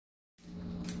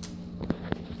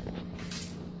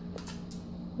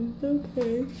It's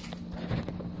okay.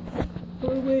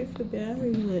 We'll wait for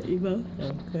Barry to let you go,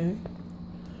 okay?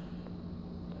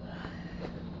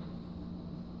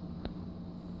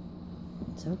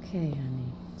 It's okay,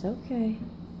 honey. It's okay.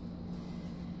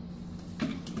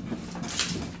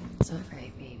 It's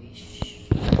alright, baby. Shh.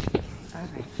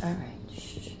 Alright.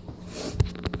 Shh.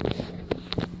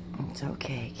 It's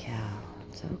okay, Cal.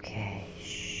 It's okay.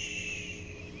 Shh.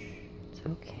 It's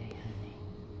okay, honey.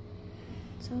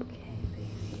 It's okay, baby.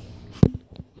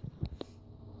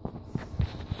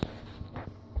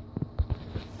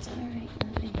 It's alright,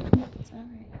 honey. It's alright.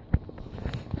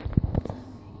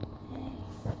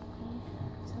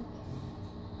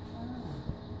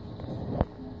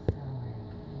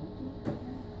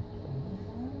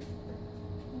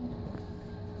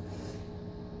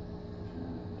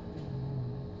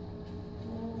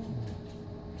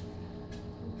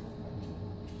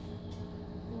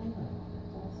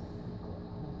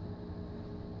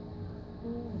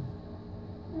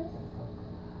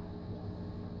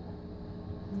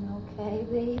 Okay,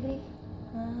 baby?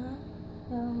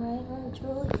 You alright on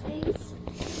Julie's face?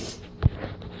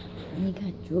 You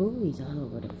got jewelries all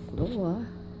over the floor.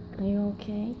 Are you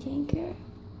okay, Tinker?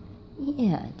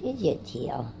 Yeah, there's your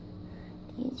tail.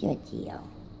 There's your tail.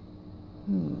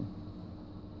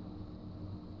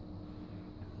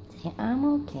 Say, I'm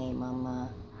okay, Mama.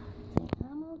 Say,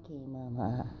 I'm okay,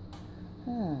 Mama.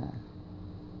 Yeah,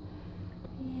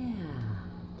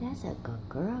 that's a good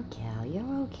girl, Cal.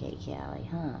 You're okay, Callie,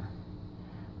 huh?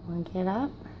 Wanna get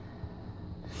up?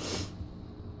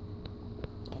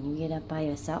 Can you get up by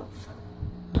yourself?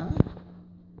 Huh?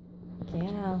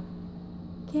 Cal.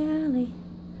 Callie.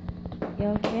 You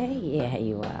okay? Yeah,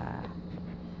 you are.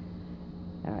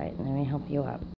 Alright, let me help you up.